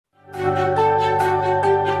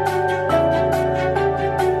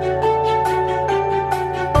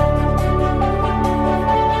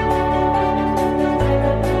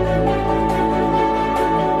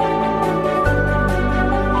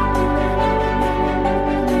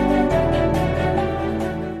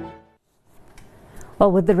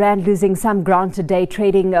Well, with the rand losing some ground today,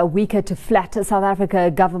 trading weaker to flat, South Africa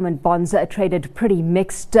government bonds traded pretty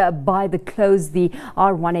mixed. By the close, the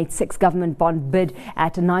R13.70 government bond bid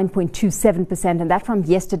at 9.27%, and that from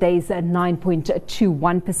yesterday's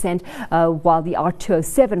 9.21%, while the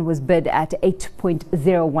R13.70 was bid at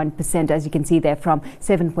 8.01%, as you can see there, from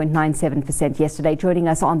 7.97% yesterday. Joining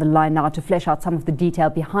us on the line now to flesh out some of the detail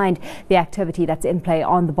behind the activity that's in play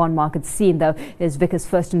on the bond market scene, though, is Vickers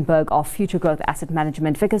Furstenberg of Future Growth Asset Management.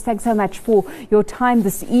 Vickers, thanks so much for your time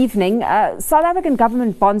this evening. South African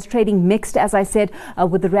government bonds trading mixed, as I said,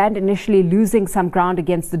 with the rand initially losing some ground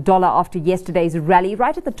against the dollar after yesterday's rally.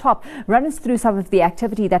 Right at the top, run us through some of the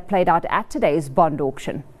activity that played out at today's bond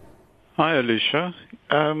auction. Hi, Alicia.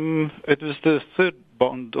 It was the third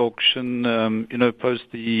bond auction, post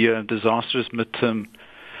the disastrous midterm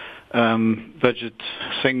budget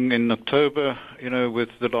thing in October, with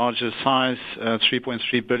the larger size,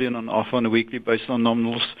 3.3 billion on offer on a weekly basis on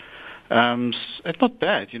nominals. It's not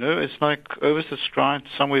bad, it's like oversubscribed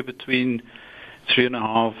somewhere between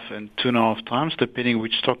 3.5 and 2.5 times, depending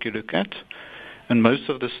which stock you look at. And most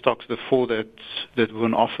of the stocks, the four that were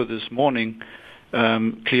on offer this morning,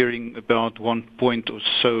 clearing about 1 point or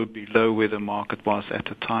so below where the market was at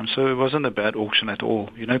the time. So it wasn't a bad auction at all,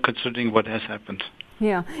 considering what has happened.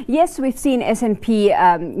 Yeah. Yes, we've seen S&P,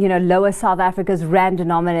 lower South Africa's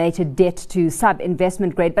rand-denominated debt to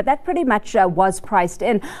sub-investment grade, but that pretty much was priced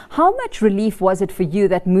in. How much relief was it for you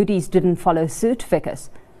that Moody's didn't follow suit, Vickers?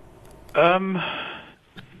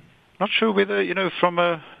 Not sure whether, from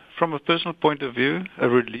a personal point of view, a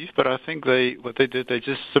relief, but I think what they did, they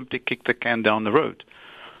just simply kicked the can down the road,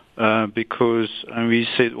 because we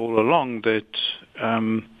said all along that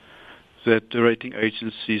the rating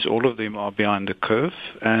agencies, all of them are behind the curve,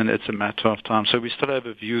 and it's a matter of time. So we still have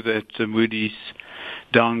a view that Moody's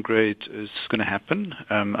downgrade is going to happen.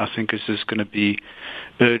 I think it's just going to be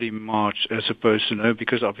early March as opposed to no,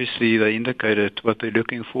 because obviously they indicated what they're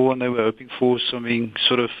looking for, and they were hoping for something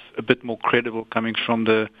sort of a bit more credible coming from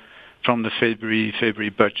the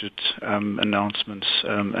February budget announcements,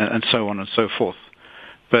 and so on and so forth.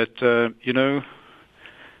 But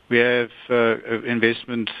we have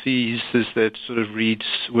investment thesis that sort of reads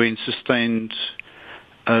when sustained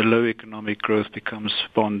low economic growth becomes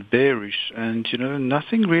bond bearish, and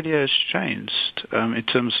nothing really has changed in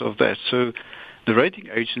terms of that. So the rating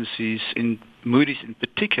agencies, in Moody's in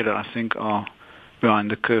particular, I think are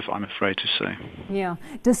behind the curve, I'm afraid to say. Yeah.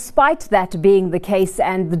 Despite that being the case,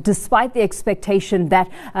 and despite the expectation that,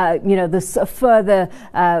 this further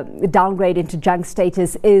downgrade into junk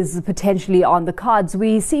status is potentially on the cards,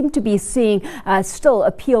 we seem to be seeing still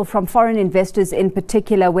appeal from foreign investors in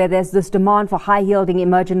particular, where there's this demand for high-yielding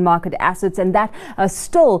emerging market assets, and that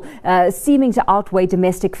still seeming to outweigh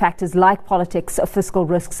domestic factors like politics, fiscal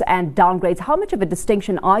risks and downgrades. How much of a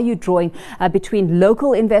distinction are you drawing between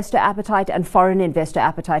local investor appetite and foreign investor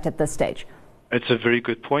appetite at this stage? It's a very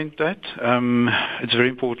good point, that. It's very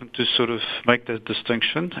important to sort of make that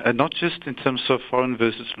distinction, and not just in terms of foreign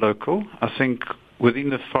versus local. I think within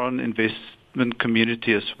the foreign investment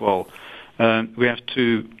community as well, we have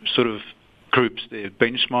two sort of groups there.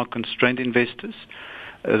 Benchmark constrained investors.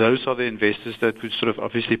 Those are the investors that would sort of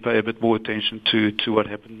obviously pay a bit more attention to what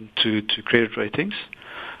happened to credit ratings.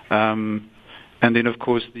 And then, of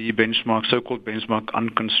course, the so-called benchmark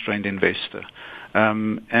unconstrained investor.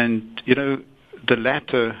 The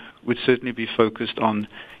latter would certainly be focused on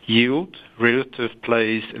yield, relative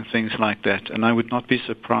plays, and things like that. And I would not be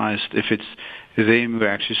surprised if it's them who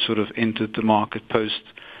actually sort of entered the market post,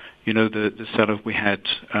 the sell-off we had.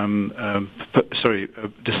 The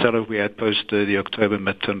sell-off we had post the October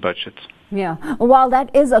midterm budget. Yeah. While that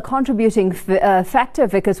is a contributing factor,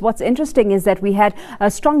 because what's interesting is that we had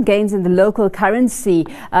strong gains in the local currency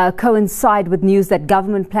coincide with news that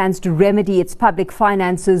government plans to remedy its public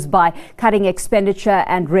finances by cutting expenditure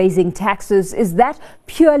and raising taxes. Is that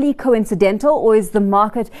purely coincidental, or is the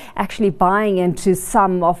market actually buying into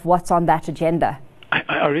some of what's on that agenda?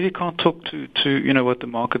 I really can't talk to what the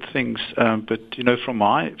market thinks, but from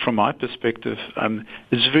my perspective,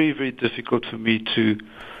 it's very, very difficult for me to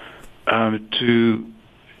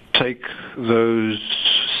take those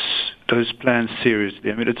plans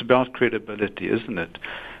seriously. I mean, it's about credibility, isn't it?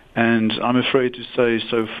 And I'm afraid to say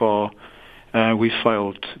so far we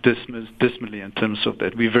failed dismally in terms of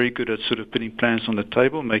that. We're very good at sort of putting plans on the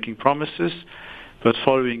table, making promises, but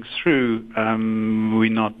following through,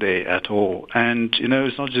 we're not there at all. And,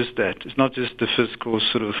 it's not just that. It's not just the fiscal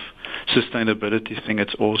sort of sustainability thing.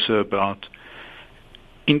 It's also about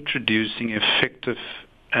introducing effective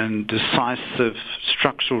and decisive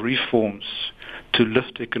structural reforms to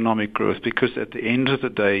lift economic growth, because at the end of the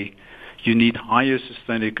day, you need higher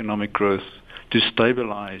sustained economic growth to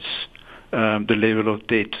stabilize the level of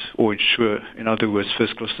debt or ensure, in other words,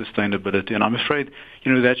 fiscal sustainability. And I'm afraid,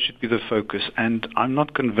 that should be the focus. And I'm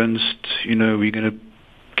not convinced, we're going to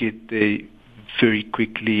get there very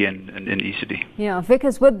quickly and easily. Yeah,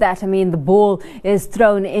 Vickers, with that, the ball is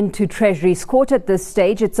thrown into Treasury's court at this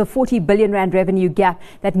stage. It's a 40 billion rand revenue gap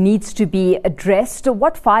that needs to be addressed.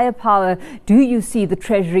 What firepower do you see the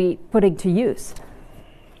Treasury putting to use?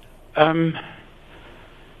 I'm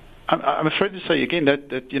afraid to say again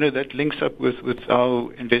that links up with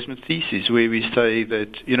our investment thesis, where we say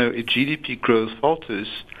that if GDP growth falters,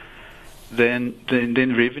 then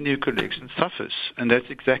revenue collection suffers, and that's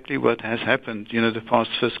exactly what has happened the past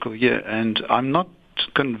fiscal year. And I'm not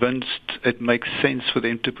convinced it makes sense for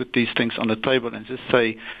them to put these things on the table and just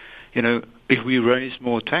say, if we raise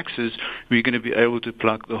more taxes, we're going to be able to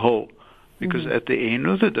plug the hole. Because at the end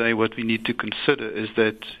of the day, what we need to consider is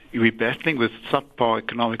that we're battling with subpar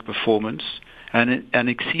economic performance and an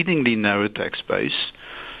exceedingly narrow tax base.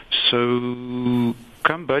 So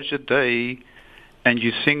come budget day, and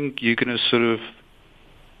you think you're going to sort of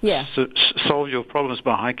solve your problems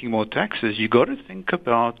by hiking more taxes, you got to think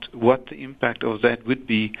about what the impact of that would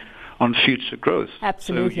be on future growth.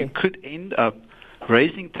 Absolutely. So you could end up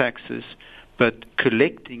raising taxes but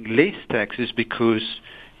collecting less taxes because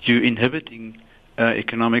you're inhibiting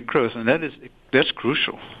economic growth, and that's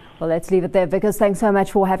crucial. Well, let's leave it there. Vickers, thanks so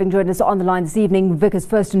much for having joined us on the line this evening. Vickers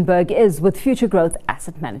Furstenberg is with Future Growth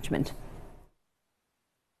Asset Management.